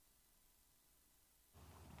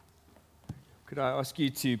Could I ask you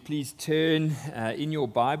to please turn in your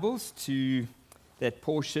Bibles to that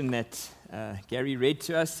portion that Gary read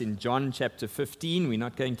to us in John chapter 15. We're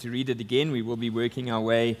not going to read it again. We will be working our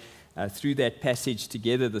way through that passage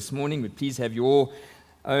together this morning. But please have your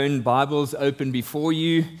own Bibles open before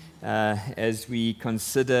you as we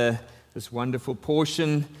consider this wonderful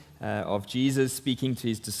portion of Jesus speaking to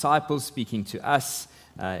his disciples, speaking to us,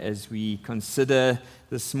 as we consider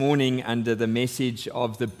this morning under the message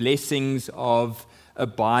of the blessings of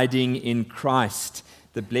abiding in Christ.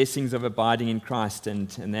 The blessings of abiding in Christ. And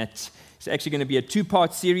that is actually going to be a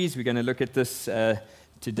two-part series. We're going to look at this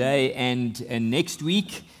today and next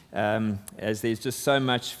week, as there's just so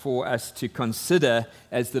much for us to consider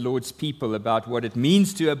as the Lord's people about what it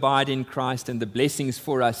means to abide in Christ and the blessings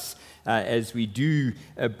for us as we do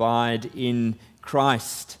abide in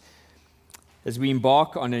Christ. As we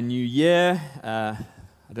embark on a new year,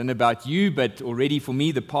 I don't know about you, but already for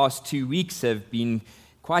me, the past 2 weeks have been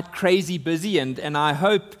quite crazy busy, and I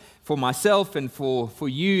hope for myself and for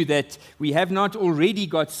you that we have not already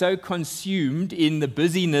got so consumed in the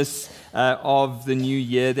busyness of the new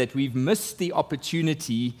year that we've missed the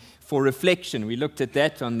opportunity for reflection. We looked at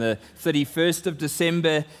that on the 31st of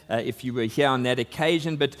December, if you were here on that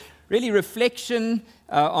occasion, but really reflection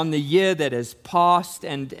on the year that has passed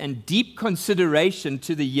and deep consideration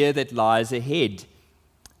to the year that lies ahead.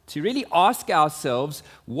 To really ask ourselves,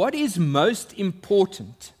 what is most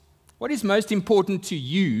important? What is most important to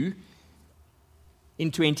you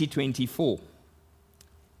in 2024?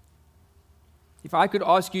 If I could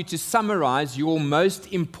ask you to summarize your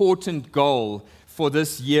most important goal for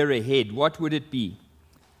this year ahead, what would it be?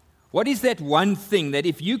 What is that one thing that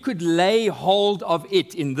if you could lay hold of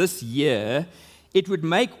it in this year, it would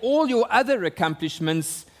make all your other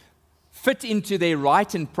accomplishments fit into their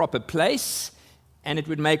right and proper place, and it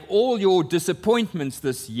would make all your disappointments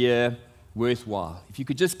this year worthwhile, if you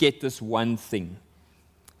could just get this one thing?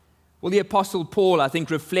 Well, the Apostle Paul, I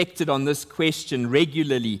think, reflected on this question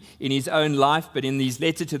regularly in his own life, but in his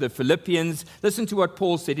letter to the Philippians, listen to what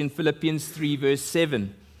Paul said in Philippians 3, verse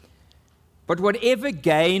 7. But whatever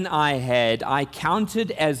gain I had, I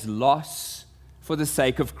counted as loss for the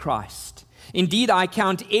sake of Christ. Indeed, I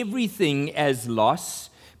count everything as loss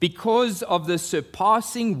because of the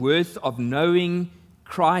surpassing worth of knowing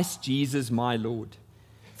Christ Jesus my Lord.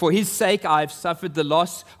 For his sake I have suffered the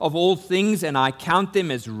loss of all things, and I count them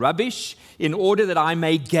as rubbish, in order that I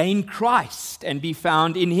may gain Christ and be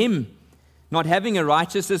found in him, not having a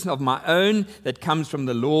righteousness of my own that comes from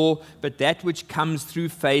the law, but that which comes through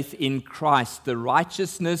faith in Christ, the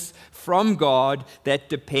righteousness from God that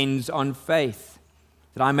depends on faith,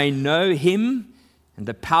 that I may know him and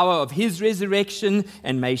the power of his resurrection,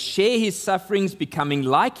 and may share his sufferings, becoming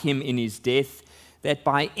like him in his death, that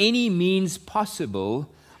by any means possible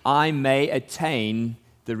I may attain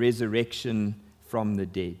the resurrection from the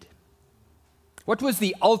dead. What was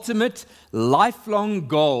the ultimate lifelong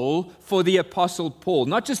goal for the Apostle Paul?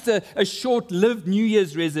 Not just a short-lived New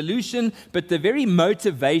Year's resolution, but the very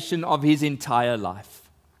motivation of his entire life.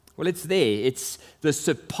 Well, it's there. It's the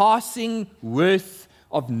surpassing worth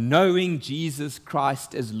of knowing Jesus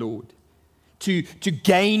Christ as Lord. To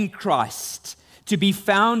gain Christ, to be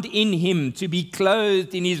found in him, to be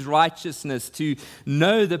clothed in his righteousness, to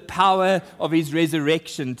know the power of his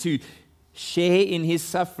resurrection, to share in his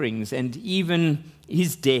sufferings and even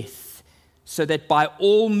his death, so that by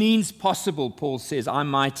all means possible, Paul says, I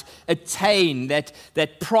might attain that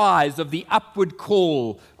prize of the upward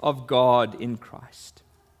call of God in Christ.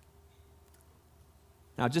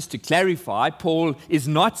 Now, just to clarify, Paul is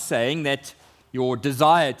not saying that your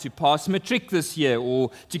desire to pass matric this year,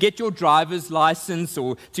 or to get your driver's license,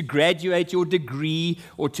 or to graduate your degree,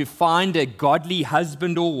 or to find a godly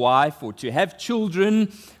husband or wife, or to have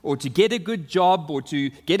children, or to get a good job, or to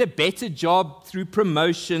get a better job through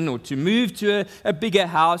promotion, or to move to a bigger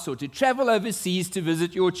house, or to travel overseas to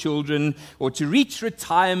visit your children, or to reach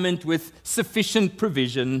retirement with sufficient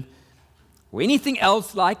provision, or anything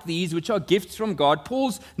else like these, which are gifts from God.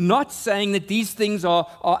 Paul's not saying that these things are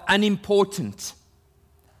unimportant.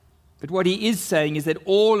 But what he is saying is that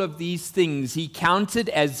all of these things he counted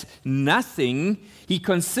as nothing. He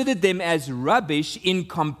considered them as rubbish in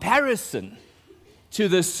comparison to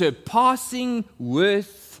the surpassing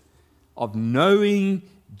worth of knowing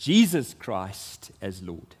Jesus Christ as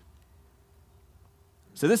Lord.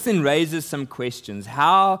 So this then raises some questions.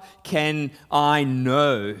 How can I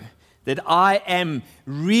know that I am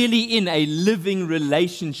really in a living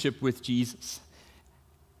relationship with Jesus?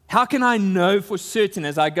 How can I know for certain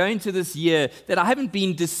as I go into this year that I haven't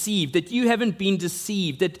been deceived, that you haven't been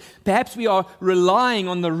deceived, that perhaps we are relying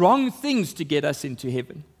on the wrong things to get us into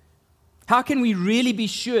heaven? How can we really be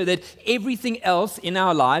sure that everything else in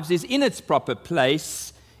our lives is in its proper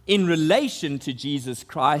place in relation to Jesus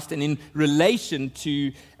Christ and in relation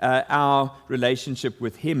to our relationship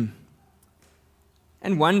with Him?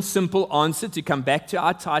 And one simple answer, to come back to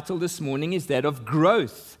our title this morning, is that of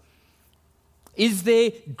growth. Is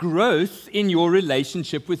there growth in your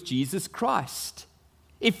relationship with Jesus Christ?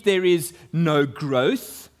 If there is no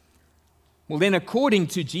growth, well then, according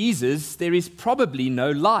to Jesus, there is probably no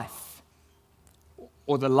life.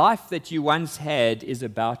 Or the life that you once had is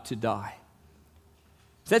about to die.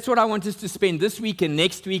 So that's what I want us to spend this week and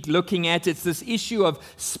next week looking at. It's this issue of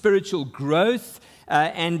spiritual growth,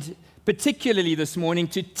 and particularly this morning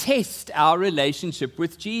to test our relationship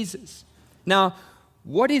with Jesus. Now,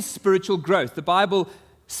 what is spiritual growth? The Bible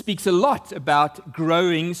speaks a lot about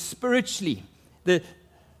growing spiritually. The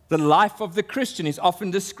life of the Christian is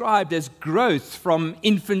often described as growth from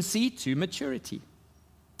infancy to maturity,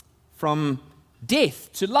 from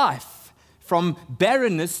death to life, from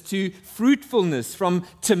barrenness to fruitfulness, from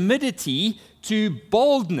timidity to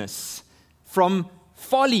boldness, from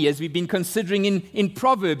folly, as we've been considering in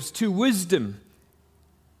Proverbs, to wisdom,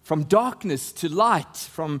 from darkness to light,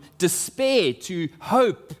 from despair to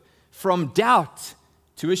hope, from doubt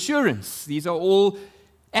to assurance. These are all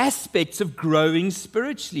aspects of growing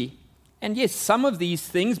spiritually. And yes, some of these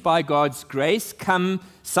things, by God's grace, come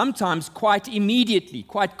sometimes quite immediately,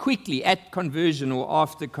 quite quickly at conversion or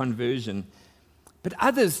after conversion. But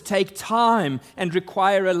others take time and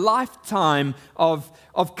require a lifetime of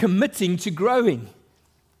committing to growing.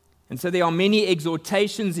 And so there are many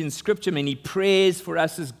exhortations in Scripture, many prayers for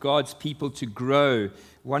us as God's people to grow.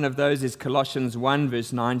 One of those is Colossians 1,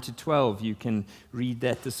 verse 9 to 12. You can read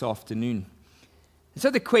that this afternoon. So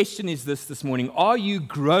the question is this morning: are you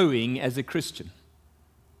growing as a Christian?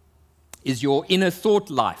 Is your inner thought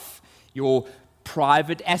life, your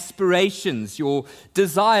private aspirations, your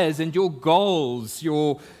desires and your goals,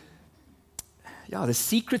 the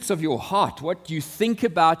secrets of your heart, what you think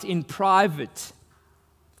about in private,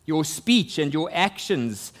 your speech and your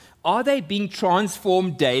actions, are they being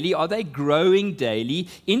transformed daily? Are they growing daily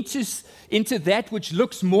into that which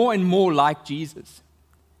looks more and more like Jesus?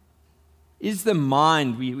 Is the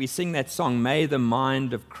mind, we sing that song, "May the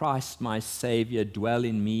mind of Christ my Savior dwell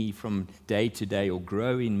in me from day to day," or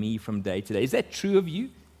grow in me from day to day. Is that true of you?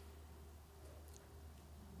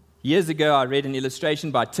 Years ago, I read an illustration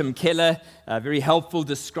by Tim Keller, very helpful,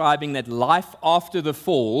 describing that life after the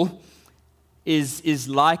fall is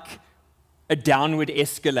like a downward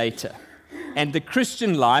escalator. And the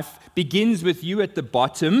Christian life begins with you at the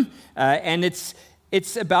bottom, and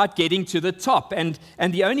it's about getting to the top. And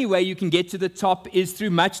the only way you can get to the top is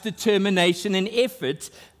through much determination and effort.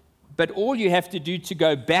 But all you have to do to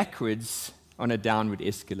go backwards on a downward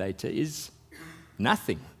escalator is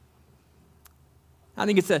nothing. I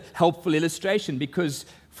think it's a helpful illustration because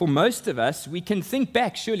for most of us, we can think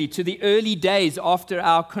back surely to the early days after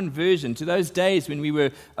our conversion, to those days when we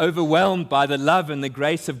were overwhelmed by the love and the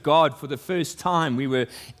grace of God for the first time. We were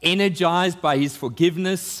energized by His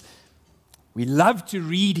forgiveness. We love to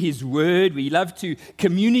read His Word. We love to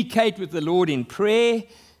communicate with the Lord in prayer.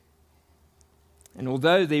 And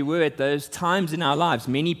although there were at those times in our lives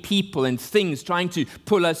many people and things trying to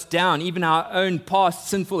pull us down, even our own past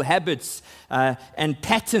sinful habits and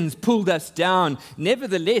patterns pulled us down,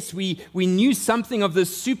 nevertheless, we knew something of the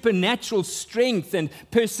supernatural strength and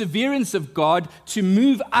perseverance of God to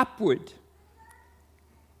move upward.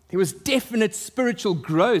 There was definite spiritual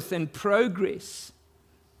growth and progress.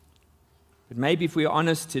 But maybe if we're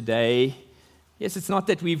honest today, yes, it's not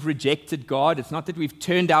that we've rejected God, it's not that we've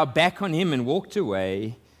turned our back on Him and walked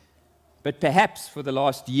away, but perhaps for the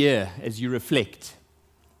last year, as you reflect,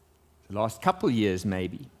 the last couple years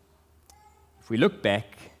maybe, if we look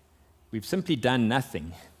back, we've simply done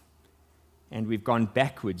nothing, and we've gone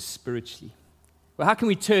backwards spiritually. Well, how can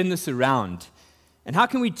we turn this around? And how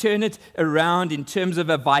can we turn it around in terms of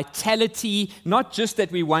a vitality, not just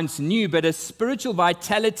that we once knew, but a spiritual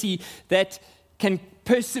vitality that can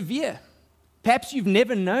persevere? Perhaps you've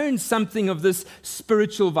never known something of this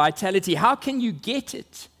spiritual vitality. How can you get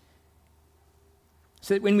it?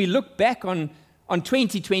 So that when we look back on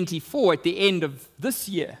 2024 at the end of this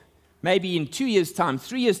year, maybe in 2 years' time,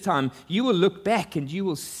 3 years' time, you will look back and you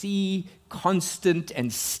will see constant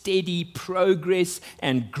and steady progress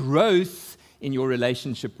and growth in your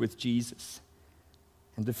relationship with Jesus,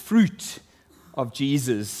 and the fruit of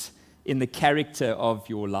Jesus in the character of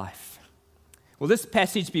your life. Well, this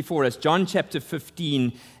passage before us, John chapter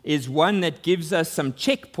 15, is one that gives us some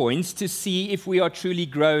checkpoints to see if we are truly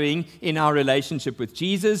growing in our relationship with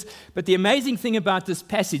Jesus. But the amazing thing about this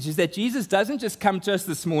passage is that Jesus doesn't just come to us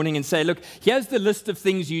this morning and say, look, here's the list of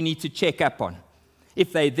things you need to check up on.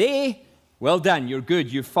 If they're there, well done, you're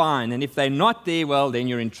good, you're fine. And if they're not there, well, then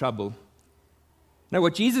you're in trouble. Now,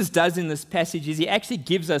 what Jesus does in this passage is he actually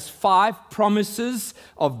gives us 5 promises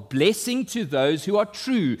of blessing to those who are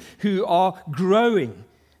true, who are growing.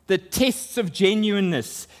 The tests of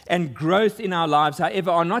genuineness and growth in our lives, however,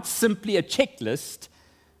 are not simply a checklist,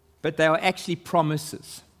 but they are actually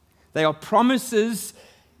promises. They are promises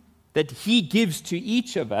that he gives to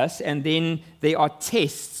each of us, and then there are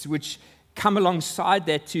tests which come alongside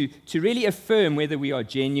that to really affirm whether we are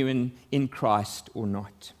genuine in Christ or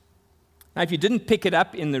not. Now, if you didn't pick it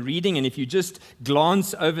up in the reading, and if you just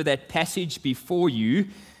glance over that passage before you,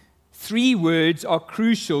 3 words are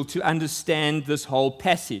crucial to understand this whole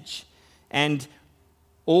passage. And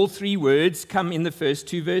all 3 words come in the first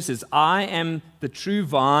 2 verses. I am the true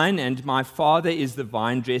vine, and my Father is the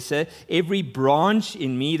vine dresser. Every branch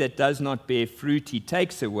in me that does not bear fruit, he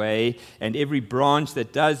takes away, and every branch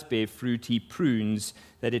that does bear fruit, he prunes,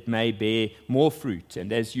 that it may bear more fruit.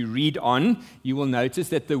 And as you read on, you will notice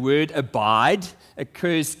that the word abide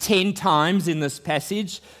occurs 10 times in this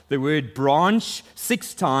passage, the word branch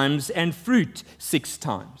 6 times, and fruit 6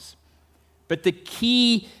 times. But the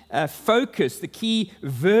key focus, the key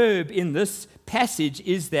verb in this passage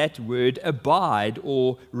is that word abide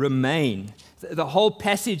or remain. The whole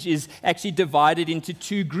passage is actually divided into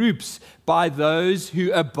 2 groups, by those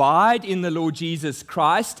who abide in the Lord Jesus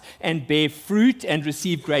Christ and bear fruit and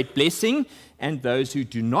receive great blessing, and those who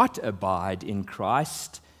do not abide in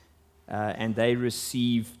Christ and they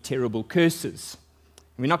receive terrible curses.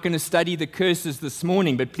 We're not going to study the curses this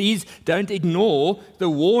morning, but please don't ignore the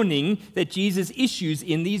warning that Jesus issues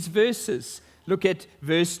in these verses. Look at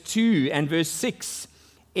verse 2 and verse 6.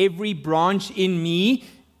 Every branch in me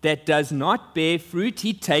that does not bear fruit,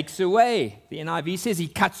 he takes away. The NIV says he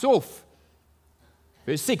cuts off.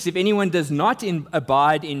 Verse 6, if anyone does not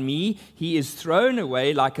abide in me, he is thrown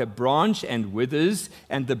away like a branch and withers,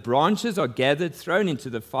 and the branches are gathered, thrown into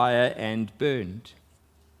the fire, and burned.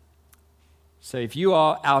 So if you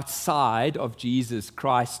are outside of Jesus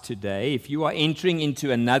Christ today, if you are entering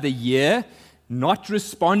into another year, not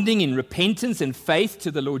responding in repentance and faith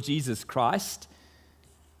to the Lord Jesus Christ,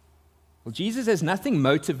 well, Jesus has nothing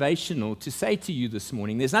motivational to say to you this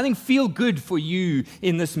morning. There's nothing feel good for you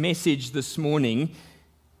in this message this morning.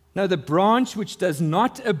 No, the branch which does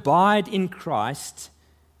not abide in Christ,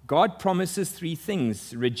 God promises 3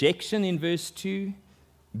 things: rejection in verse 2,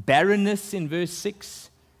 barrenness in verse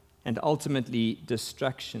 6, and ultimately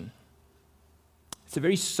destruction. It's a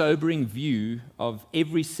very sobering view of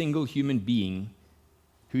every single human being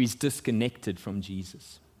who is disconnected from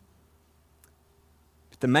Jesus.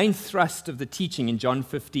 The main thrust of the teaching in John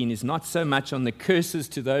 15 is not so much on the curses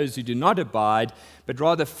to those who do not abide, but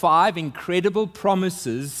rather 5 incredible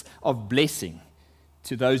promises of blessing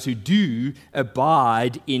to those who do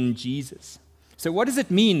abide in Jesus. So what does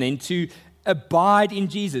it mean then to abide in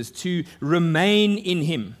Jesus, to remain in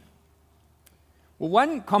him? Well,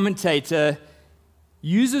 one commentator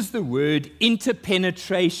uses the word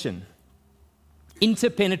interpenetration.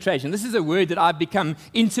 Interpenetration. This is a word that I've become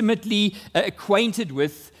intimately acquainted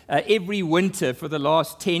with every winter for the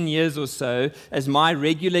last 10 years or so, as my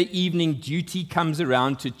regular evening duty comes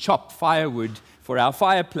around to chop firewood for our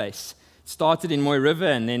fireplace. It started in Moy River,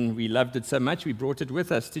 and then we loved it so much we brought it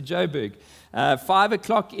with us to Joburg. 5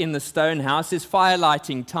 o'clock in the stone house is fire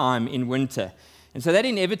lighting time in winter. And so that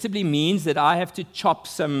inevitably means that I have to chop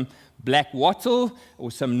some black wattle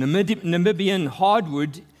or some Namibian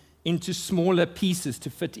hardwood into smaller pieces to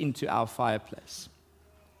fit into our fireplace.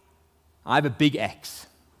 I have a big axe,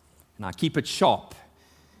 and I keep it sharp,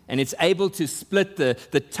 and it's able to split the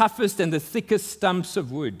toughest and the thickest stumps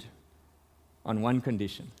of wood on one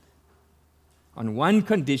condition. On one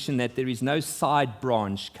condition, that there is no side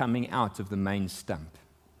branch coming out of the main stump.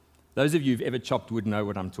 Those of you who've ever chopped wood know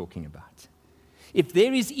what I'm talking about. If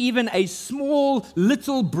there is even a small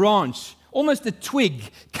little branch, almost a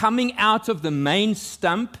twig, coming out of the main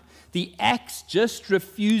stump, the axe just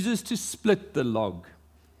refuses to split the log.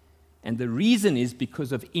 And the reason is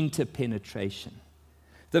because of interpenetration.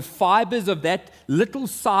 The fibers of that little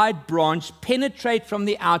side branch penetrate from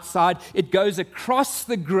the outside. It goes across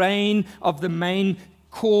the grain of the main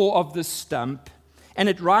core of the stump, and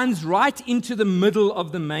it runs right into the middle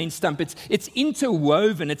of the main stump. It's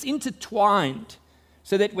interwoven, it's intertwined,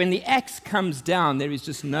 so that when the axe comes down, there is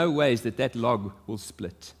just no ways that log will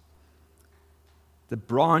split. the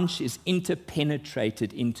branch is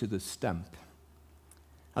interpenetrated into the stump.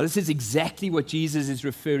 Now, this is exactly what Jesus is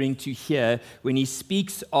referring to here when he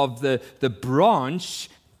speaks of the branch,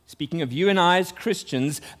 speaking of you and I as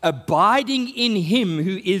Christians, abiding in him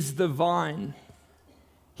who is the vine.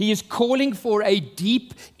 He is calling for a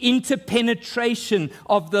deep interpenetration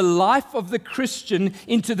of the life of the Christian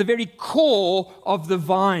into the very core of the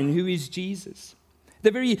vine, who is Jesus. The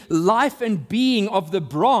very life and being of the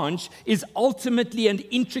branch is ultimately and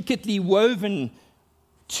intricately woven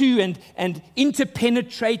to and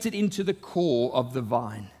interpenetrated into the core of the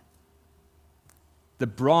vine. The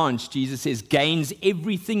branch, Jesus says, gains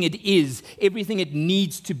everything it is, everything it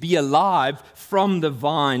needs to be alive from the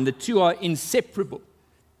vine. The two are inseparable.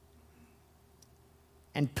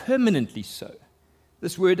 And permanently so.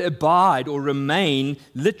 This word abide or remain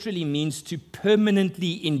literally means to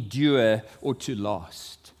permanently endure or to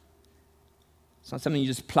last. It's not something you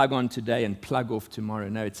just plug on today and plug off tomorrow.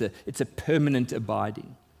 No, it's a permanent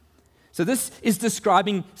abiding. So this is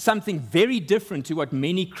describing something very different to what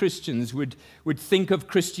many Christians would think of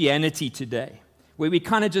Christianity today, where we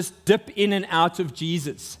kind of just dip in and out of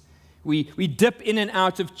Jesus. We dip in and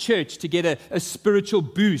out of church to get a spiritual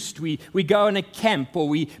boost. We go on a camp, or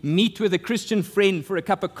we meet with a Christian friend for a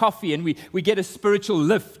cup of coffee and we get a spiritual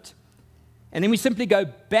lift. And then we simply go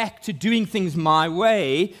back to doing things my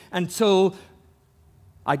way until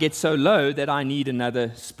I get so low that I need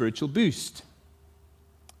another spiritual boost.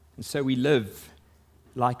 And so we live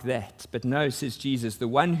like that. But no, says Jesus, the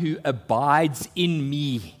one who abides in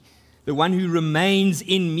me, the one who remains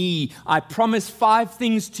in me, I promise 5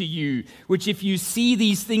 things to you, which if you see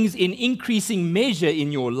these things in increasing measure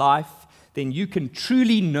in your life, then you can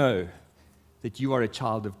truly know that you are a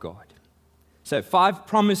child of God. So 5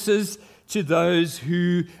 promises to those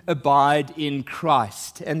who abide in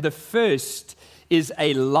Christ. And the first is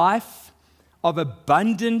a life of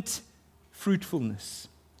abundant fruitfulness.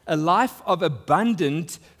 A life of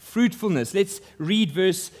abundant fruitfulness. Let's read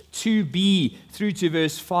verse 2b through to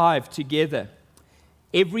verse 5 together.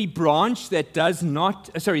 Every branch that does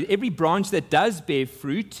bear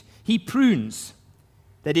fruit, he prunes,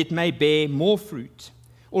 that it may bear more fruit.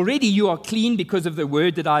 Already you are clean because of the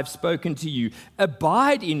word that I have spoken to you.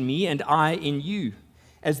 Abide in me and I in you.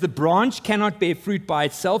 As the branch cannot bear fruit by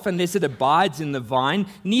itself unless it abides in the vine,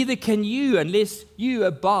 neither can you unless you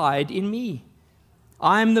abide in me.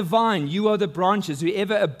 I am the vine, you are the branches.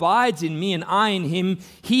 Whoever abides in me and I in him,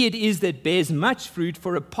 he it is that bears much fruit,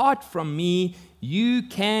 for apart from me, you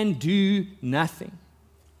can do nothing.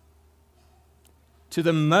 To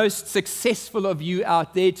the most successful of you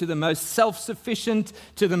out there, to the most self-sufficient,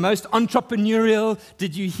 to the most entrepreneurial,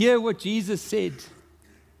 did you hear what Jesus said?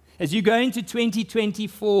 As you go into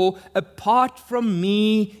 2024, apart from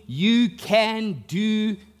me, you can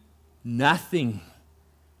do nothing.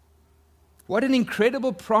 What an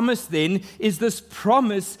incredible promise then is this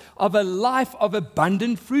promise of a life of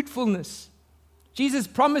abundant fruitfulness. Jesus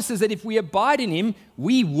promises that if we abide in him,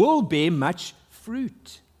 we will bear much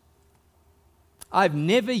fruit. I've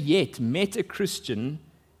never yet met a Christian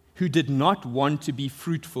who did not want to be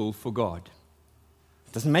fruitful for God.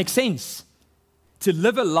 It doesn't make sense. To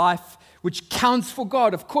live a life which counts for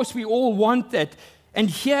God. Of course, we all want that. And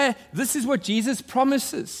here, this is what Jesus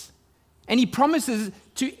promises. And he promises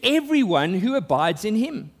to everyone who abides in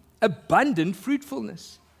him, abundant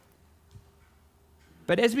fruitfulness.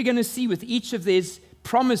 But as we're going to see with each of these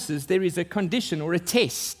promises, there is a condition or a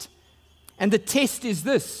test. And the test is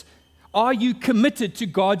this: are you committed to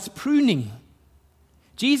God's pruning?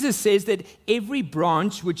 Jesus says that every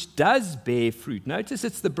branch which does bear fruit, notice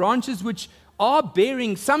it's the branches which are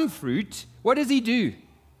bearing some fruit, what does he do?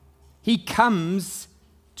 He comes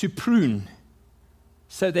to prune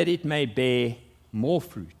so that it may bear more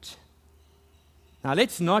fruit. Now,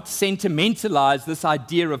 let's not sentimentalize this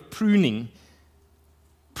idea of pruning.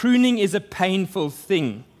 Pruning is a painful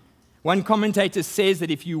thing. One commentator says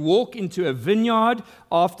that if you walk into a vineyard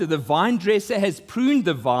after the vine dresser has pruned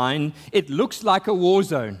the vine, it looks like a war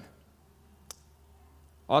zone.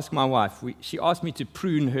 Ask my wife. She asked me to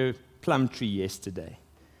prune her plum tree yesterday.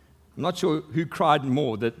 I'm not sure who cried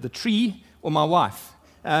more, the tree or my wife.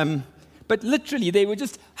 But literally, there were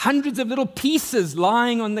just hundreds of little pieces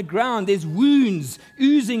lying on the ground. There's wounds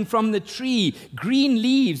oozing from the tree, green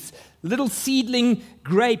leaves, little seedling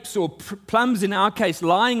grapes or plums in our case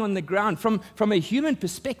lying on the ground. From a human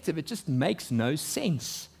perspective, it just makes no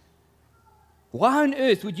sense. Why on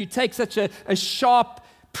earth would you take such a sharp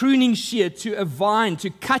pruning shear to a vine to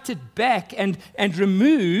cut it back and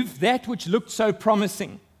remove that which looked so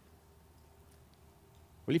promising?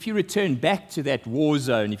 Well, if you return back to that war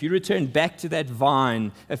zone, if you return back to that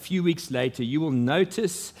vine a few weeks later, you will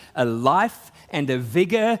notice a life and a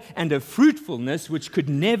vigor and a fruitfulness which could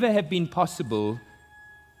never have been possible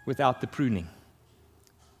without the pruning.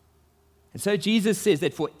 And so Jesus says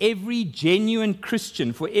that for every genuine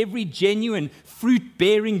Christian, for every genuine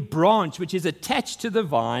fruit-bearing branch which is attached to the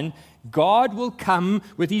vine, God will come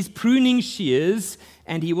with his pruning shears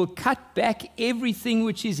and he will cut back everything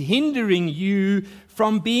which is hindering you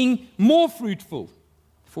from being more fruitful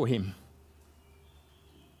for him.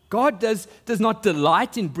 God does not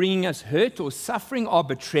delight in bringing us hurt or suffering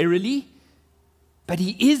arbitrarily, but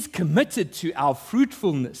he is committed to our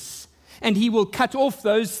fruitfulness. And he will cut off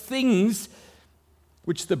those things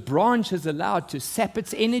which the branch has allowed to sap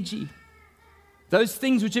its energy. Those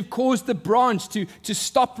things which have caused the branch to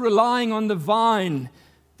stop relying on the vine.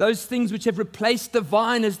 Those things which have replaced the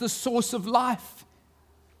vine as the source of life.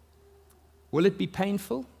 Will it be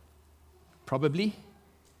painful? Probably.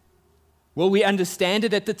 Will we understand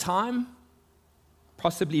it at the time?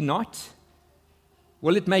 Possibly not.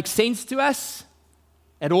 Will it make sense to us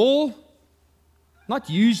at all? Not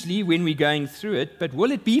usually when we're going through it, but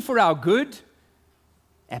will it be for our good?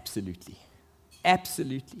 Absolutely.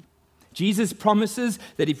 Absolutely. Jesus promises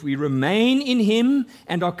that if we remain in him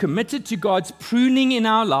and are committed to God's pruning in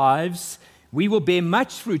our lives, we will bear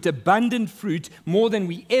much fruit, abundant fruit, more than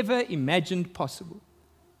we ever imagined possible.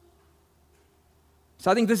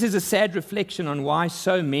 So I think this is a sad reflection on why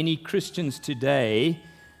so many Christians today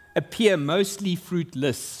appear mostly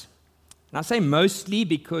fruitless. And I say mostly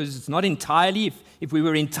because it's not entirely. If we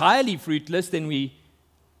were entirely fruitless, then we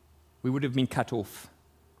would have been cut off.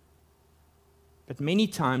 But many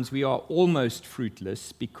times we are almost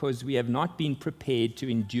fruitless because we have not been prepared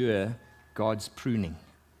to endure God's pruning.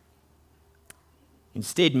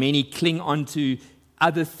 Instead, many cling onto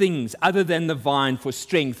other things other than the vine for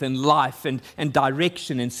strength and life and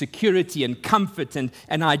direction and security and comfort and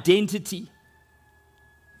identity.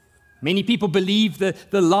 Many people believe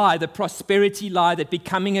the lie, the prosperity lie, that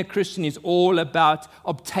becoming a Christian is all about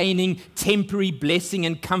obtaining temporary blessing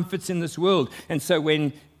and comforts in this world. And so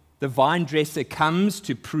when the vine dresser comes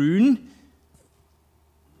to prune,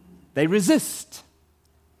 they resist.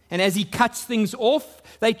 And as he cuts things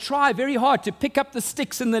off, they try very hard to pick up the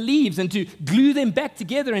sticks and the leaves and to glue them back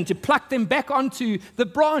together and to pluck them back onto the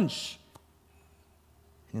branch.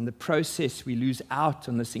 And in the process, we lose out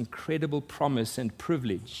on this incredible promise and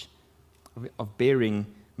privilege of bearing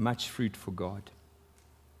much fruit for God.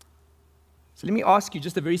 So let me ask you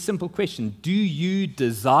just a very simple question. Do you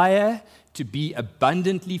desire to be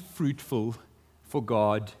abundantly fruitful for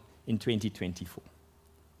God in 2024?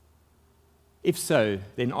 If so,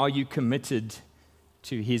 then are you committed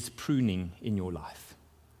to his pruning in your life?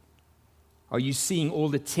 Are you seeing all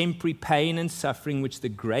the temporary pain and suffering which the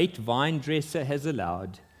great vine dresser has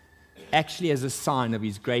allowed actually as a sign of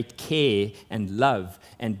his great care and love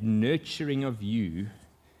and nurturing of you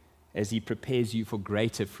as he prepares you for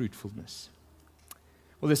greater fruitfulness?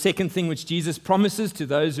 Well, the second thing which Jesus promises to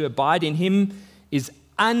those who abide in him is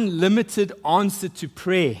unlimited answer to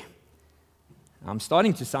prayer. I'm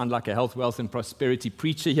starting to sound like a health, wealth, and prosperity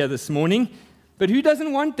preacher here this morning, but who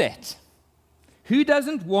doesn't want that? Who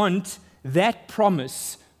doesn't want that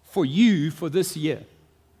promise for you for this year?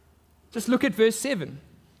 Just look at verse 7.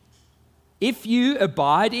 If you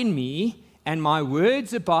abide in me and my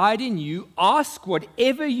words abide in you, ask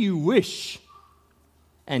whatever you wish,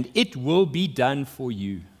 and it will be done for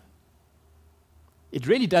you. It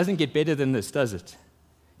really doesn't get better than this, does it?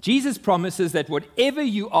 Jesus promises that whatever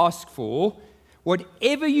you ask for,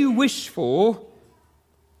 whatever you wish for,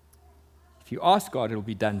 if you ask God, it will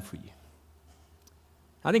be done for you.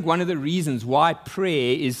 I think one of the reasons why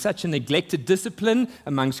prayer is such a neglected discipline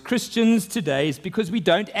amongst Christians today is because we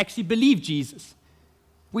don't actually believe Jesus.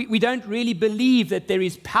 We don't really believe that there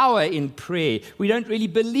is power in prayer. We don't really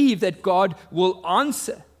believe that God will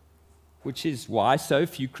answer, which is why so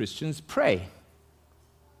few Christians pray.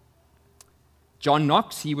 John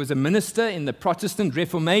Knox, he was a minister in the Protestant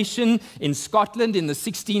Reformation in Scotland in the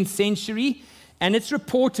 16th century, and it's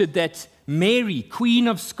reported that Mary, Queen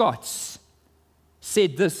of Scots,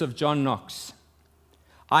 said this of John Knox: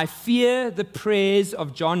 I fear the prayers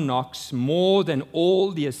of John Knox more than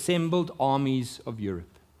all the assembled armies of Europe.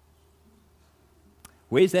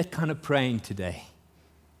 Where's that kind of praying today?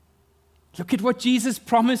 Look at what Jesus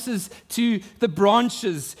promises to the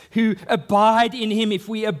branches who abide in him. If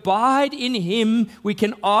we abide in him, we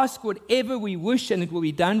can ask whatever we wish and it will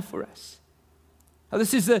be done for us. Now,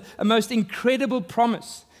 this is a most incredible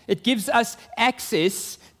promise. It gives us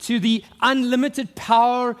access to the unlimited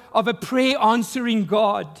power of a prayer-answering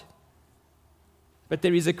God. But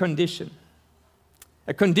there is a condition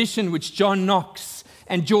which John Knox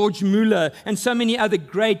and George Mueller and so many other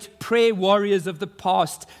great prayer warriors of the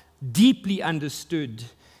past deeply understood,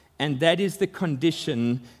 and that is the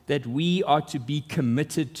condition that we are to be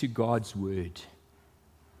committed to God's word.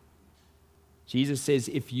 Jesus says,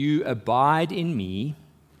 if you abide in me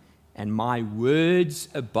and my words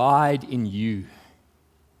abide in you,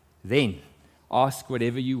 then ask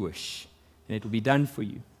whatever you wish and it will be done for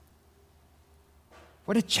you.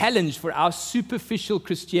 What a challenge for our superficial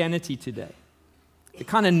Christianity today. The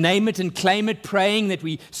kind of name it and claim it praying that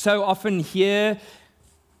we so often hear.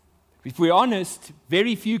 If we're honest,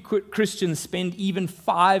 very few Christians spend even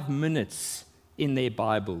 5 minutes in their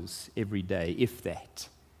Bibles every day, if that.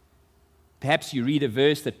 Perhaps you read a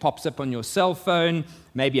verse that pops up on your cell phone,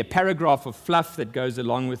 maybe a paragraph of fluff that goes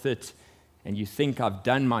along with it, and you think, I've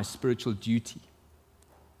done my spiritual duty.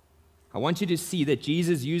 I want you to see that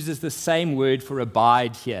Jesus uses the same word for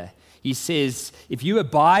abide here. He says, if you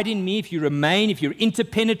abide in me, if you remain, if you're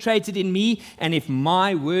interpenetrated in me, and if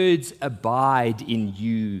my words abide in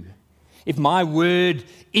you, if my word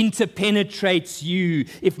interpenetrates you,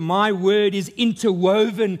 if my word is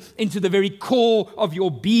interwoven into the very core of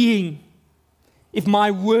your being, if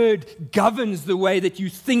my word governs the way that you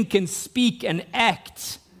think and speak and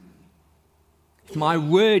act, if my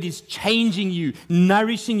word is changing you,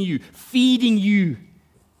 nourishing you, feeding you,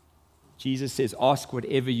 Jesus says, ask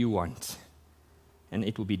whatever you want, and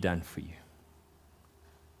it will be done for you.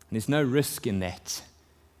 And there's no risk in that,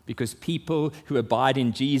 because people who abide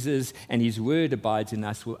in Jesus and his word abides in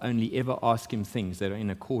us will only ever ask him things that are in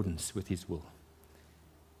accordance with his will.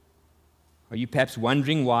 Are you perhaps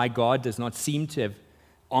wondering why God does not seem to have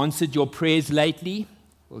answered your prayers lately?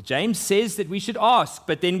 Well, James says that we should ask,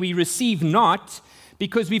 but then we receive not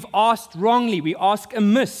because we've asked wrongly. We ask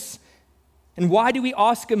amiss. And why do we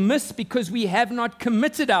ask amiss? Because we have not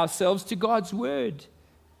committed ourselves to God's word.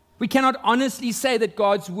 We cannot honestly say that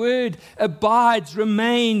God's word abides,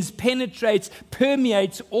 remains, penetrates,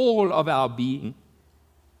 permeates all of our being.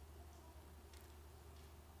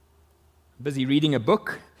 I'm busy reading a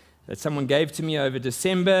book that someone gave to me over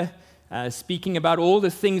December, speaking about all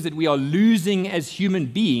the things that we are losing as human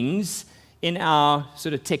beings in our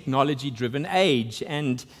sort of technology-driven age.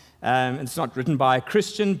 And it's not written by a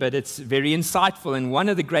Christian, but it's very insightful. And one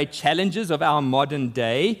of the great challenges of our modern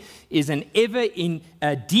day is an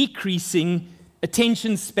decreasing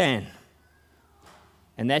attention span.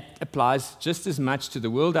 And that applies just as much to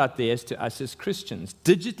the world out there as to us as Christians.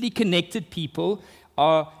 Digitally connected people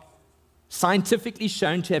are scientifically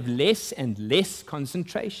shown to have less and less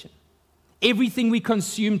concentration. Everything we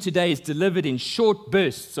consume today is delivered in short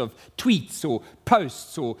bursts of tweets or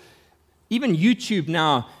posts, or even YouTube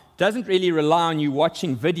now doesn't really rely on you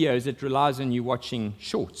watching videos, it relies on you watching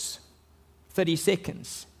shorts, 30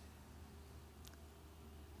 seconds.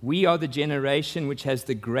 We are the generation which has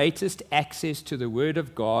the greatest access to the Word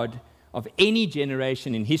of God of any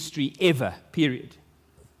generation in history ever, period.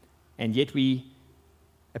 And yet we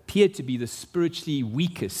appear to be the spiritually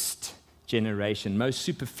weakest generation, most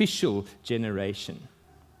superficial generation.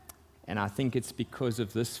 And I think it's because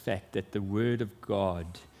of this fact that the Word of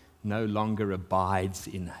God no longer abides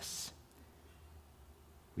in us.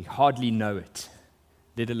 We hardly know it,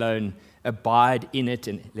 let alone abide in it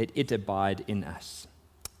and let it abide in us.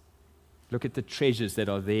 Look at the treasures that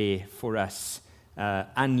are there for us.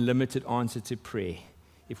 Unlimited answer to prayer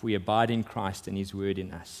if we abide in Christ and his word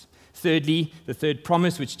in us. Thirdly, the third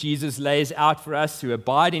promise which Jesus lays out for us who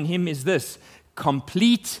abide in him is this: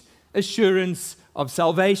 complete assurance of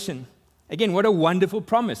salvation. Again, what a wonderful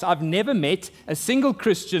promise. I've never met a single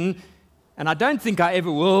Christian, and I don't think I ever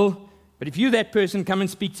will, but if you're that person, come and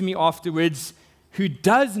speak to me afterwards, who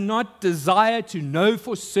does not desire to know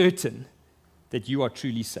for certain that you are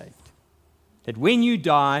truly saved. That when you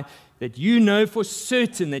die, that you know for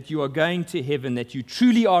certain that you are going to heaven, that you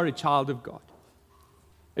truly are a child of God.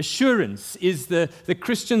 Assurance is the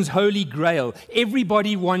Christian's holy grail.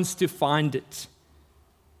 Everybody wants to find it.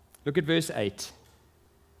 Look at verse 8.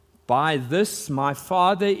 By this my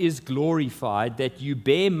Father is glorified, that you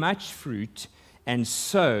bear much fruit, and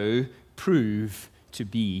so prove to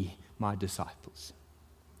be my disciples.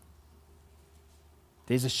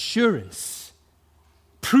 There's assurance,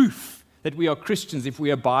 proof that we are Christians if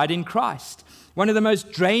we abide in Christ. One of the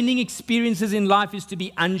most draining experiences in life is to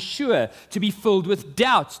be unsure, to be filled with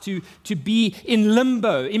doubt, to be in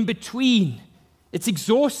limbo, in between. It's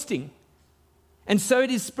exhausting. And so it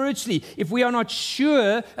is spiritually. If we are not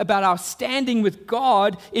sure about our standing with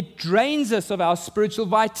God, it drains us of our spiritual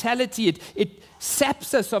vitality. It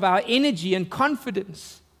saps us of our energy and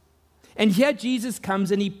confidence. And here Jesus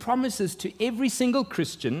comes and he promises to every single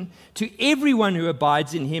Christian, to everyone who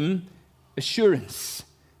abides in him, assurance,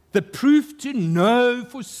 the proof to know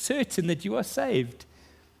for certain that you are saved.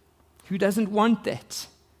 Who doesn't want that?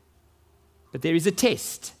 But there is a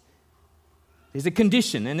test. There's a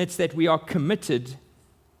condition, and it's that we are committed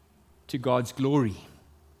to God's glory.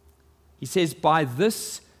 He says, by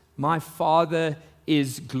this my Father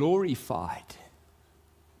is glorified.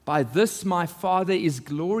 By this my Father is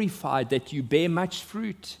glorified, that you bear much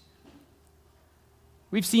fruit.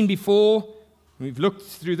 We've seen before, we've looked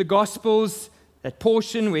through the Gospels, that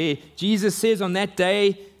portion where Jesus says on that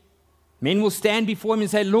day, men will stand before him and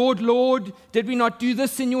say, Lord, Lord, did we not do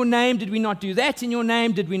this in your name? Did we not do that in your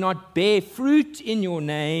name? Did we not bear fruit in your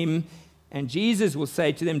name? And Jesus will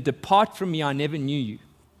say to them, depart from me, I never knew you.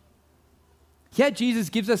 Here Jesus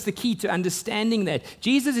gives us the key to understanding that.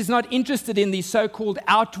 Jesus is not interested in the so-called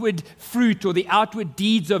outward fruit or the outward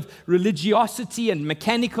deeds of religiosity and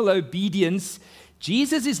mechanical obedience.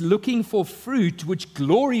 Jesus is looking for fruit which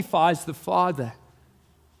glorifies the Father.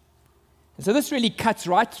 And so this really cuts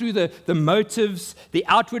right through the motives, the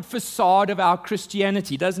outward facade of our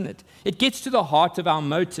Christianity, doesn't it? It gets to the heart of our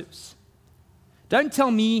motives. Don't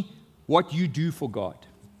tell me what you do for God.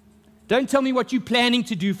 Don't tell me what you're planning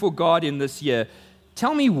to do for God in this year.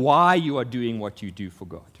 Tell me why you are doing what you do for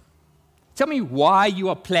God. Tell me why you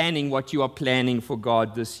are planning what you are planning for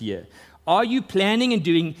God this year. Are you planning and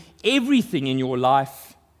doing everything in your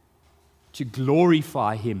life to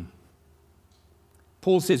glorify Him?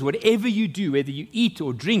 Paul says, whatever you do, whether you eat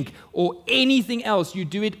or drink or anything else, you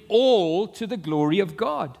do it all to the glory of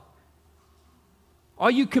God. Are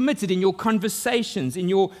you committed in your conversations, in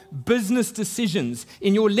your business decisions,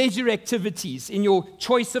 in your leisure activities, in your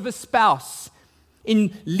choice of a spouse,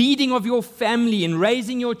 in leading of your family, in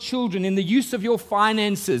raising your children, in the use of your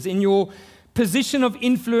finances, in your position of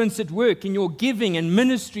influence at work, in your giving and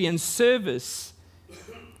ministry and service?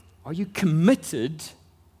 Are you committed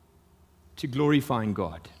to glorifying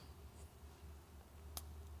God?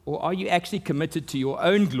 Or are you actually committed to your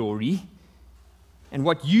own glory and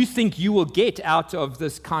what you think you will get out of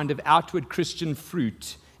this kind of outward Christian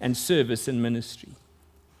fruit and service and ministry?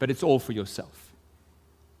 But it's all for yourself.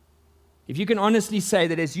 If you can honestly say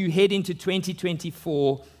that as you head into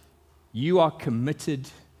 2024, you are committed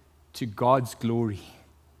to God's glory,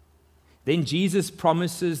 then Jesus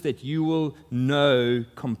promises that you will know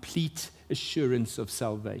complete assurance of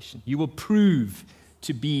salvation. You will prove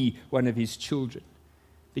to be one of His children,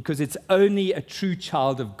 because it's only a true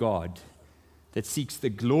child of God that seeks the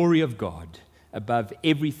glory of God above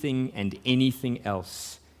everything and anything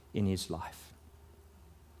else in his life.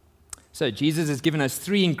 So Jesus has given us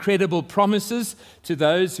 3 incredible promises to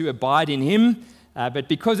those who abide in Him, but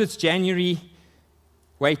because it's January,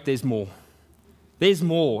 wait, there's more. There's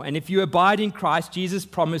more. And if you abide in Christ, Jesus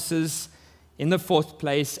promises, in the 4th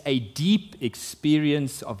place, a deep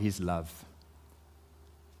experience of His love.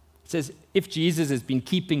 It says, if Jesus has been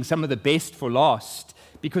keeping some of the best for last,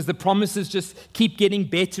 because the promises just keep getting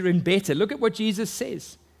better and better. Look at what Jesus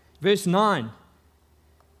says. Verse 9.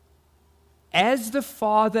 As the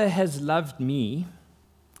Father has loved me,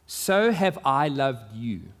 so have I loved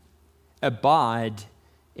you. Abide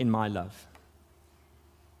in my love.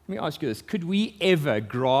 Let me ask you this. Could we ever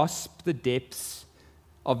grasp the depths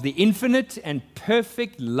of the infinite and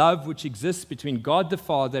perfect love which exists between God the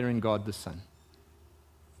Father and God the Son?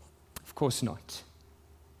 Of course not.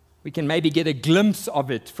 We can maybe get a glimpse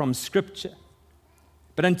of it from Scripture.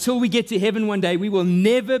 But until we get to heaven one day, we will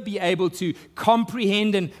never be able to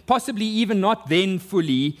comprehend, and possibly even not then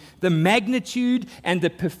fully, the magnitude and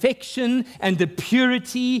the perfection and the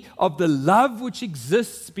purity of the love which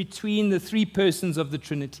exists between the 3 persons of the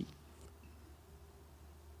Trinity.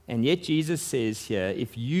 And yet Jesus says here,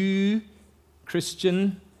 if you,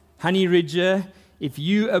 Christian, Honey Ridger, if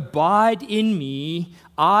you abide in me,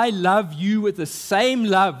 I love you with the same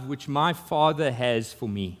love which my Father has for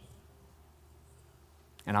me.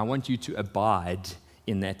 And I want you to abide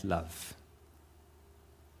in that love.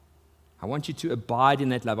 I want you to abide in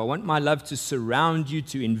that love. I want my love to surround you,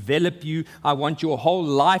 to envelop you. I want your whole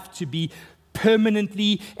life to be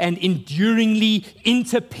permanently and enduringly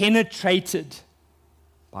interpenetrated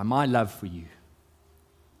by my love for you.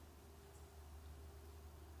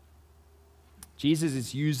 Jesus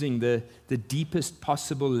is using the deepest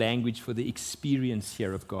possible language for the experience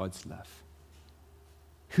here of God's love.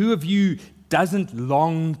 Who of you doesn't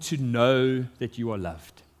long to know that you are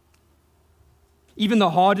loved? Even the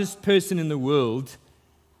hardest person in the world,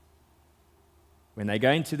 when they go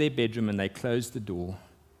into their bedroom and they close the door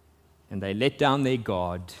and they let down their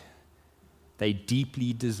guard, they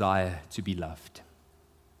deeply desire to be loved.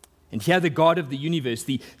 And here the God of the universe,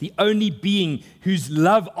 the only being whose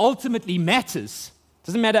love ultimately matters.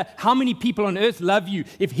 Doesn't matter how many people on earth love you.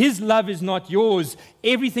 If his love is not yours,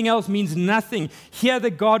 everything else means nothing. Here the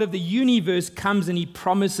God of the universe comes and he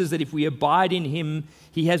promises that if we abide in him,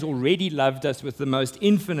 he has already loved us with the most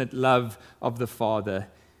infinite love of the Father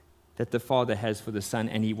that the Father has for the Son,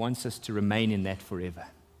 and he wants us to remain in that forever.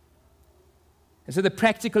 And so the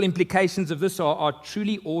practical implications of this are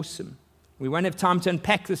truly awesome. We won't have time to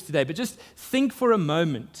unpack this today, but just think for a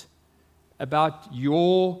moment about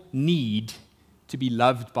your need to be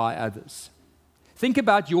loved by others. Think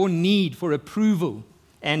about your need for approval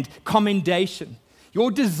and commendation, your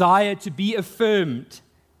desire to be affirmed,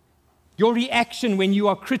 your reaction when you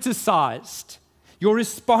are criticized, your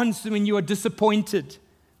response when you are disappointed.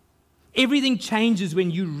 Everything changes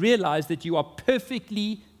when you realize that you are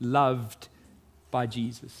perfectly loved by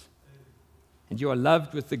Jesus. And you are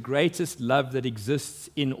loved with the greatest love that exists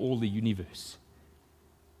in all the universe.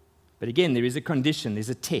 But again, there is a condition, there's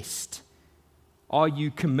a test. Are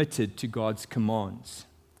you committed to God's commands?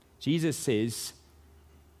 Jesus says,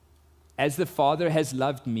 as the Father has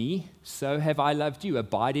loved me, so have I loved you.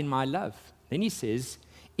 Abide in my love. Then he says,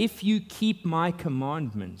 if you keep my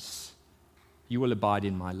commandments, you will abide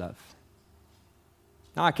in my love.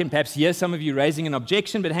 Now, I can perhaps hear some of you raising an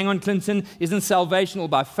objection, but hang on, Clinton, isn't salvation all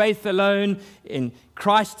by faith alone, in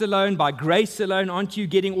Christ alone, by grace alone? Aren't you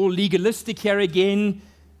getting all legalistic here again?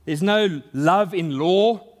 There's no love in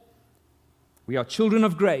law. We are children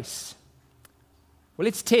of grace. Well,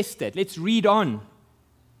 let's test that. Let's read on.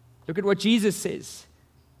 Look at what Jesus says.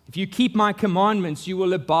 If you keep my commandments, you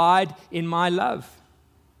will abide in my love.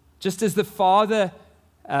 Just as the Father,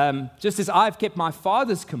 just as I've kept my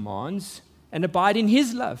Father's commands, and abide in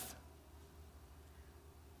his love.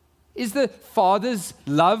 Is the Father's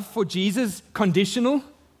love for Jesus conditional?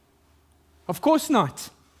 Of course not.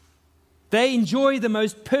 They enjoy the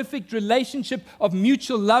most perfect relationship of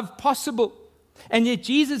mutual love possible. And yet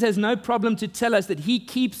Jesus has no problem to tell us that he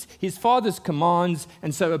keeps his Father's commands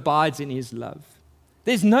and so abides in his love.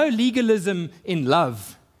 There's no legalism in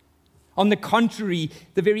love. On the contrary,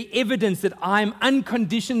 the very evidence that I'm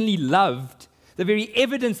unconditionally loved, the very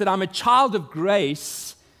evidence that I'm a child of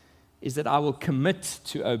grace, is that I will commit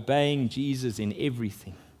to obeying Jesus in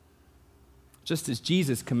everything, just as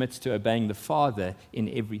Jesus commits to obeying the Father in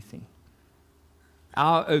everything.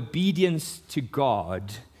 Our obedience to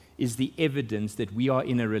God is the evidence that we are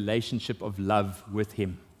in a relationship of love with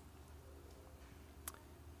him.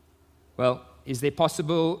 Well, is it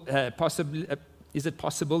possible that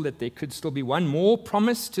there could still be one more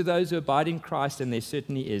promise to those who abide in Christ? And there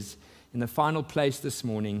certainly is. In the final place this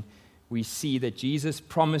morning, we see that Jesus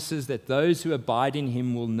promises that those who abide in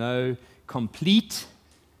him will know complete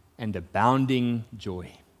and abounding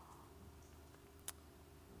joy.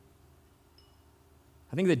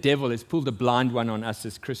 I think the devil has pulled a blind one on us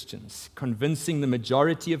as Christians, convincing the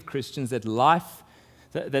majority of Christians that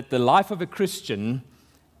the life of a Christian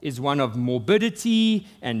is one of morbidity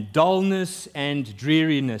and dullness and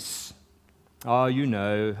dreariness. Oh, you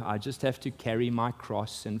know, I just have to carry my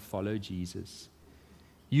cross and follow Jesus.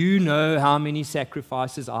 You know how many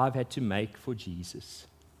sacrifices I've had to make for Jesus.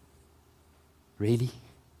 Really?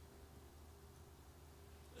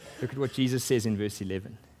 Look at what Jesus says in verse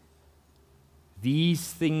 11. These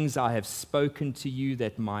things I have spoken to you,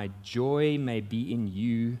 that my joy may be in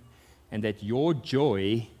you, and that your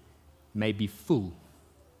joy may be full.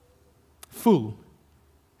 Full.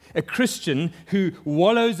 A Christian who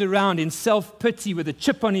wallows around in self-pity with a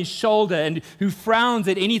chip on his shoulder and who frowns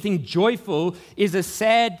at anything joyful is a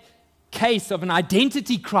sad case of an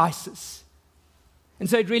identity crisis. And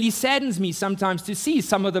so it really saddens me sometimes to see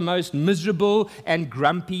some of the most miserable and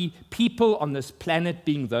grumpy people on this planet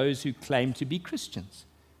being those who claim to be Christians.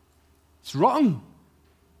 It's wrong.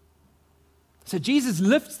 So Jesus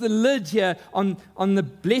lifts the lid here on the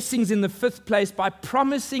blessings in the fifth place by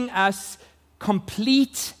promising us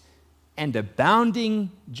complete and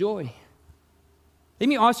abounding joy. Let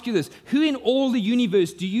me ask you this. Who in all the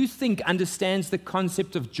universe do you think understands the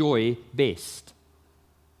concept of joy best?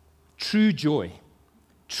 True joy,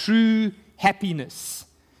 true happiness,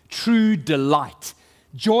 true delight.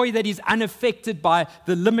 Joy that is unaffected by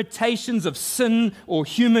the limitations of sin or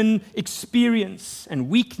human experience and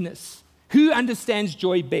weakness. Who understands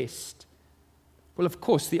joy best? Well, of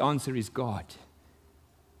course, the answer is God.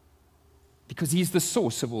 Because he's the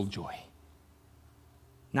source of all joy.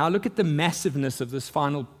 Now look at the massiveness of this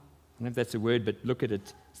final, I don't know if that's a word, but look at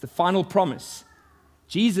it. It's the final promise.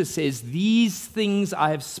 Jesus says, these things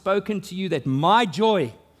I have spoken to you, that my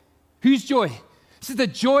joy, whose joy? This is the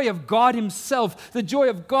joy of God himself, the joy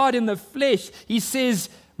of God in the flesh. He says,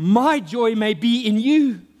 my joy may be in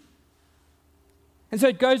you. And so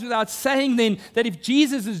it goes without saying then that if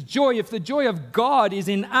Jesus' joy, if the joy of God is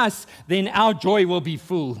in us, then our joy will be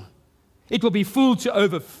full. It will be full to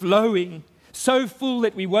overflowing, so full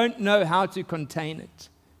that we won't know how to contain it.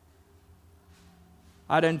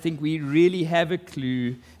 I don't think we really have a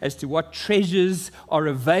clue as to what treasures are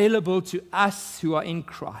available to us who are in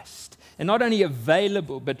Christ. And not only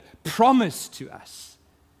available, but promised to us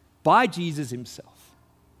by Jesus himself,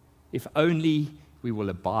 if only we will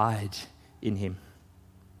abide in him.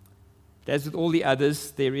 As with all the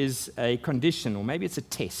others, there is a condition, or maybe it's a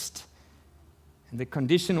test. And the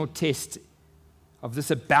condition or test of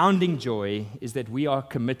this abounding joy is that we are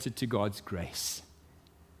committed to God's grace.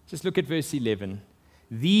 Just look at verse 11.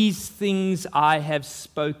 These things I have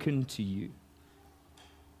spoken to you.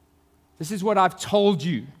 This is what I've told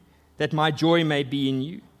you, that my joy may be in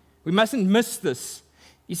you. We mustn't miss this.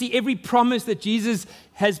 You see, every promise that Jesus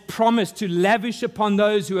has promised to lavish upon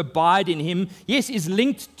those who abide in him, yes, is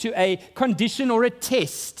linked to a condition or a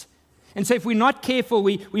test. And so if we're not careful,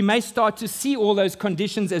 we may start to see all those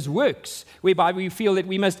conditions as works, whereby we feel that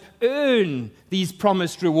we must earn these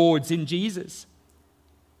promised rewards in Jesus.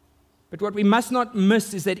 But what we must not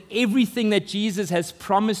miss is that everything that Jesus has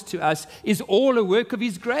promised to us is all a work of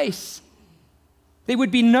his grace. There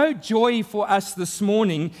would be no joy for us this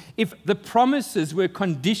morning if the promises were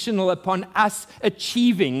conditional upon us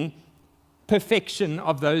achieving perfection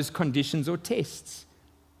of those conditions or tests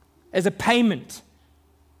as a payment.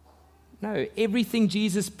 No, everything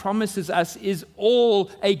Jesus promises us is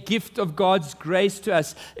all a gift of God's grace to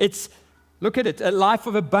us. It's, look at it, a life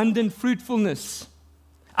of abundant fruitfulness,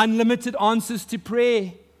 unlimited answers to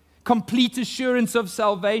prayer, complete assurance of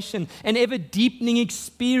salvation, an ever-deepening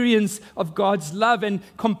experience of God's love, and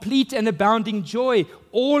complete and abounding joy.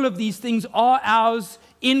 All of these things are ours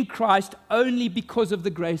in Christ only because of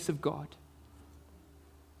the grace of God.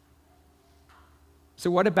 So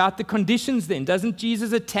what about the conditions then? Doesn't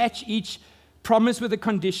Jesus attach each promise with a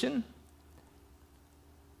condition?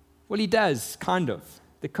 Well, he does, kind of.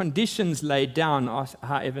 The conditions laid down are,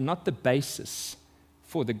 however, not the basis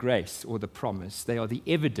for the grace or the promise. They are the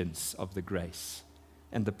evidence of the grace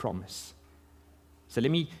and the promise. So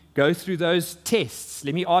let me go through those tests.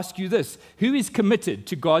 Let me ask you this. Who is committed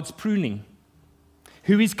to God's pruning?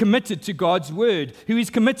 Who is committed to God's word? Who is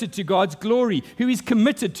committed to God's glory? Who is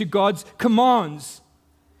committed to God's commands?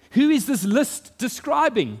 Who is this list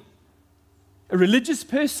describing? A religious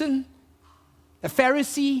person? A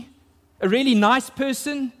Pharisee? A really nice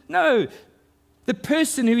person? No. The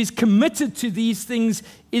person who is committed to these things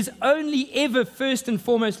is only ever first and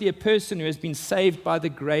foremostly a person who has been saved by the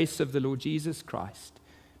grace of the Lord Jesus Christ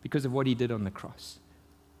because of what he did on the cross.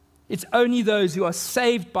 It's only those who are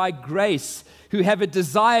saved by grace who have a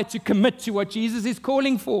desire to commit to what Jesus is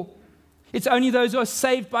calling for. It's only those who are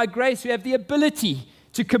saved by grace who have the ability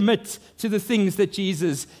to commit to the things that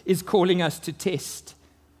Jesus is calling us to test.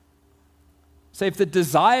 So if the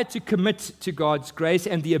desire to commit to God's grace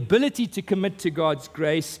and the ability to commit to God's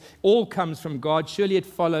grace all comes from God, surely it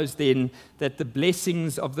follows then that the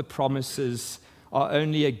blessings of the promises are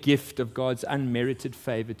only a gift of God's unmerited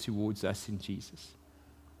favor towards us in Jesus.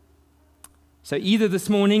 So either this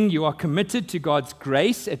morning you are committed to God's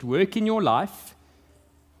grace at work in your life,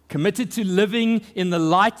 committed to living in the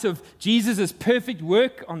light of Jesus' perfect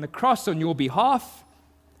work on the cross on your behalf,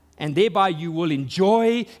 and thereby you will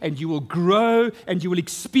enjoy and you will grow and you will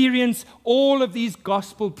experience all of these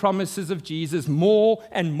gospel promises of Jesus more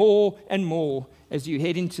and more and more as you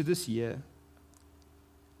head into this year.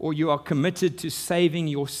 Or you are committed to saving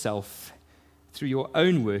yourself through your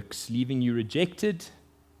own works, leaving you rejected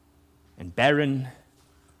and barren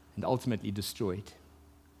and ultimately destroyed.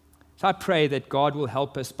 So I pray that God will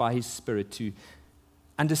help us by his Spirit to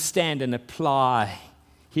understand and apply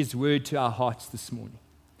his word to our hearts this morning.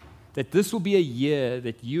 That this will be a year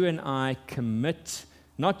that you and I commit,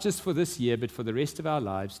 not just for this year, but for the rest of our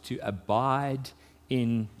lives, to abide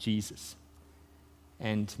in Jesus.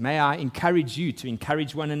 And may I encourage you to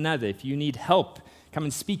encourage one another. If you need help, come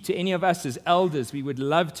and speak to any of us as elders. We would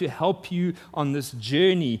love to help you on this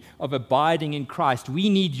journey of abiding in Christ. We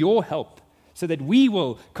need your help so that we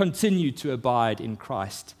will continue to abide in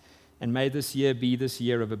Christ. And may this year be this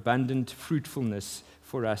year of abundant fruitfulness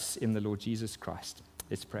for us in the Lord Jesus Christ.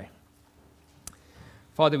 Let's pray.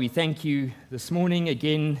 Father, we thank you this morning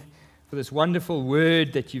again for this wonderful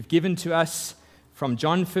word that you've given to us from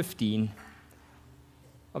John 15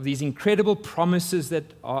 of these incredible promises that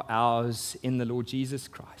are ours in the Lord Jesus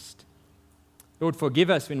Christ. Lord, forgive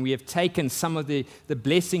us when we have taken some of the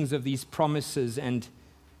blessings of these promises and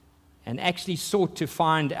and actually sought to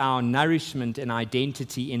find our nourishment and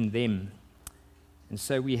identity in them. And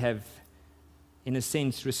so we have, in a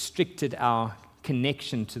sense, restricted our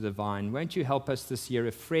connection to the vine. Won't you help us this year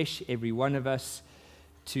afresh, every one of us,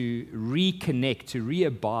 to reconnect, to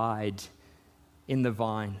re-abide in the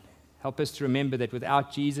vine? Help us to remember that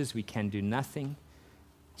without Jesus we can do nothing.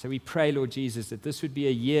 So we pray, Lord Jesus, that this would be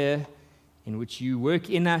a year in which you work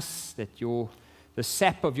in us, that the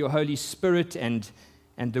sap of your Holy Spirit and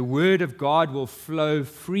the Word of God will flow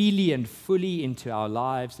freely and fully into our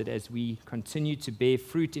lives, that as we continue to bear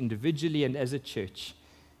fruit individually and as a church,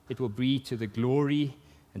 it will be to the glory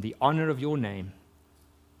and the honor of your name.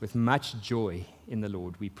 With much joy in the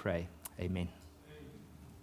Lord, we pray. Amen.